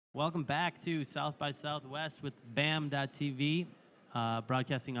Welcome back to South by Southwest with BAM.TV,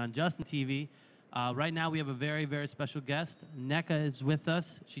 broadcasting on Justin TV. Right now we have a very, very special guest. Nneka is with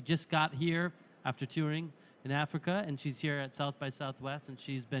us. She just got here after touring in Africa, and she's here at South by Southwest, and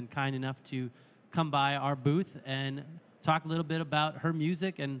she's been kind enough to come by our booth and talk a little bit about her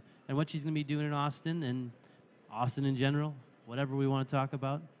music and what she's going to be doing in Austin and Austin in general. Whatever we want to talk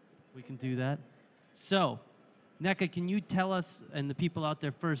about, we can do that. So, Nneka, can you tell us and the people out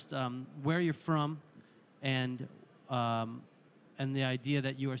there first where you're from and the idea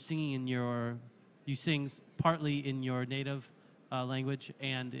that you are singing in you sing partly in your native language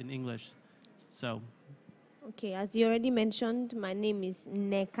and in English. So. Okay, as you already mentioned, my name is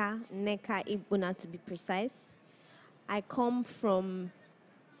Nneka Egbuna to be precise. I come from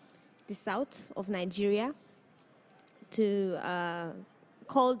the south of Nigeria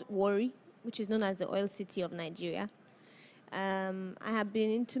called Warri, which is known as the oil city of Nigeria. I have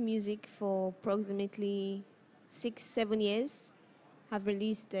been into music for approximately 6-7 years. I've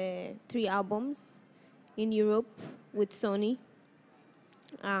released 3 albums in Europe with Sony,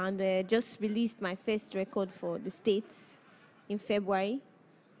 and just released my first record for the States in February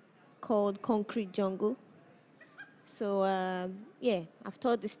called Concrete Jungle. So yeah, I've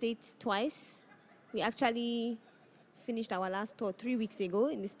toured the States twice. We actually finished our last tour 3 weeks ago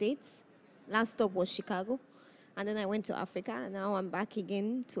in the States. Last stop was Chicago, and then I went to Africa, and now I'm back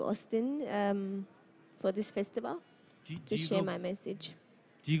again to Austin for this festival to share my message.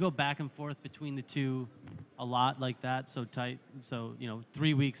 Do you go back and forth between the two a lot like that, so tight? So,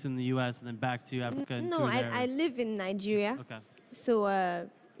 3 weeks in the U.S. and then back to Africa? And no, I live in Nigeria. Okay. So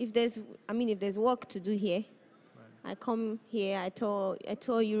if there's work to do here, right, I come here, I tour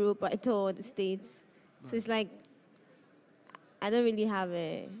Europe, I tour the States. Right. So it's like I don't really have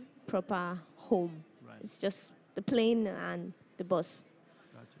a proper home. Right. It's just the plane and the bus.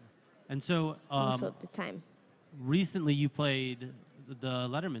 Gotcha. And so most of the time. Recently you played the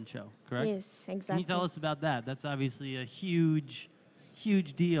Letterman show, correct? Yes, exactly. Can you tell us about that? That's obviously a huge,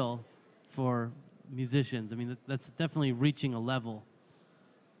 huge deal for musicians. I mean, that's definitely reaching a level.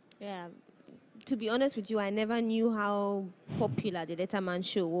 Yeah. To be honest with you, I never knew how popular the Letterman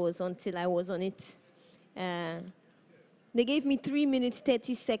show was until I was on it. They gave me 3 minutes,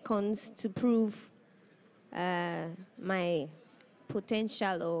 30 seconds to prove my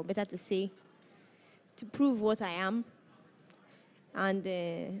potential, or better to say, to prove what I am. And,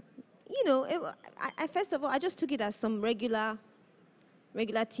 first of all, I just took it as some regular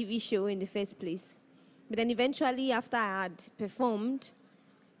TV show in the first place. But then eventually, after I had performed,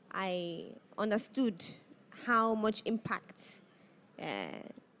 I understood how much impact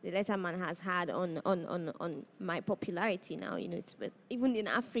the Letterman has had on my popularity now. But even in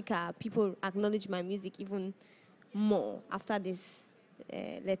Africa, people acknowledge my music even more after this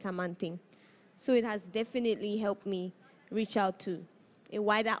Letterman thing. So it has definitely helped me reach out to a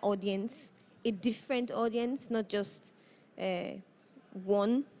wider audience, a different audience, not just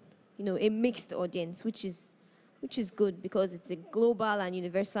one, a mixed audience, which is good because it's a global and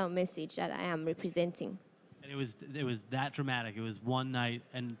universal message that I am representing. And it was that dramatic. It was one night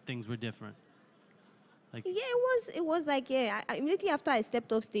and things were different. Yeah, it was like, yeah. Immediately after I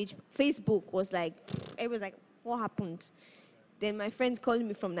stepped off stage, Facebook was like, it was like, what happened? Then my friends calling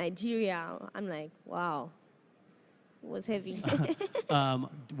me from Nigeria. I'm like, wow, it was heavy.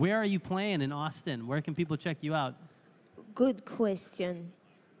 Where are you playing in Austin? Where can people check you out? Good question.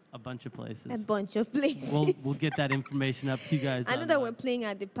 A bunch of places. A bunch of places. We'll get that information up to you guys. I know that we're playing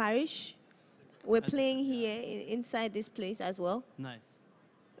at the Parish. We're playing here inside this place as well. Nice.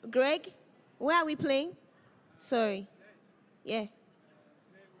 Greg, where are we playing? Sorry. Yeah.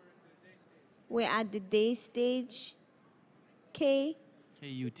 We're at the day stage.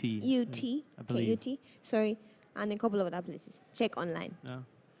 K-U-T. U-T. K-U-T. Sorry. And a couple of other places. Check online. Yeah.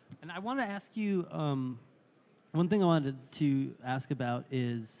 And I want to ask you, one thing I wanted to ask about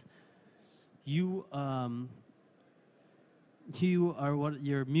is you are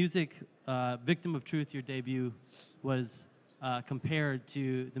your music, Victim of Truth, your debut, was compared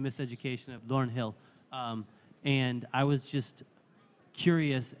to the Miseducation of Lauryn Hill. And I was just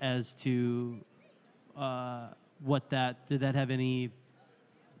curious as to did that have any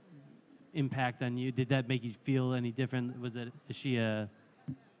impact on you? Did that make you feel any different? Is she a...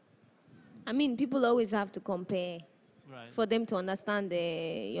 I mean, people always have to compare, right, for them to understand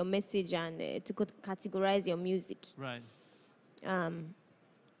your message and to categorize your music. Right.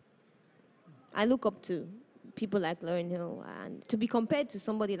 I look up to people like Lauryn Hill, and to be compared to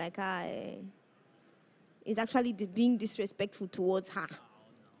somebody like her is actually being disrespectful towards her.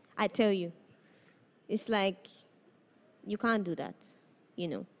 I tell you. It's like, you can't do that,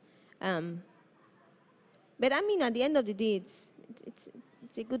 But I mean, at the end of the day, it's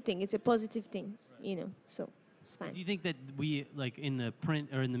a good thing. It's a positive thing, you know. So it's fine. Do you think that we, like in the print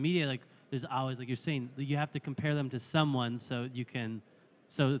or in the media, like there's always, like you're saying, you have to compare them to someone so you can,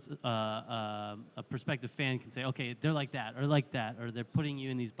 so it's, a prospective fan can say, okay, they're like that, or they're putting you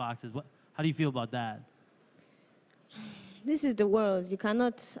in these boxes. How do you feel about that? This is the world. You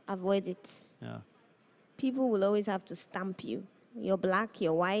cannot avoid it. Yeah. People will always have to stamp you. You're black,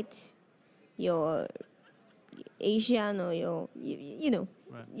 you're white, you're Asian, or you know,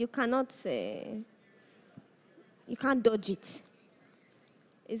 Right. you cannot say, you can't dodge it.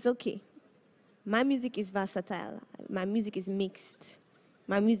 It's okay. My music is versatile. My music is mixed.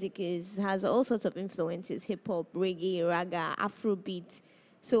 My music has all sorts of influences: hip hop, reggae, ragga, Afrobeat.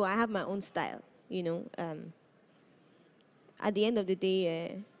 So I have my own style. You know. At the end of the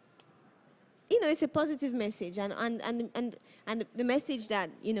day, you know, it's a positive message, and the message that,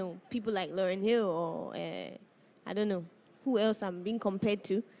 you know, people like Lauryn Hill or I don't know who else I'm being compared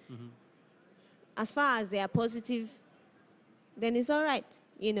to. Mm-hmm. As far as they are positive, then it's all right.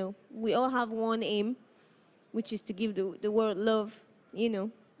 You know, we all have one aim, which is to give the world love. You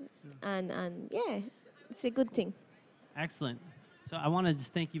know, and yeah, it's a good thing. Excellent. So I want to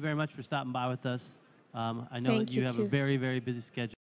just thank you very much for stopping by with us. I know Thank that you you have too. a very, very busy schedule.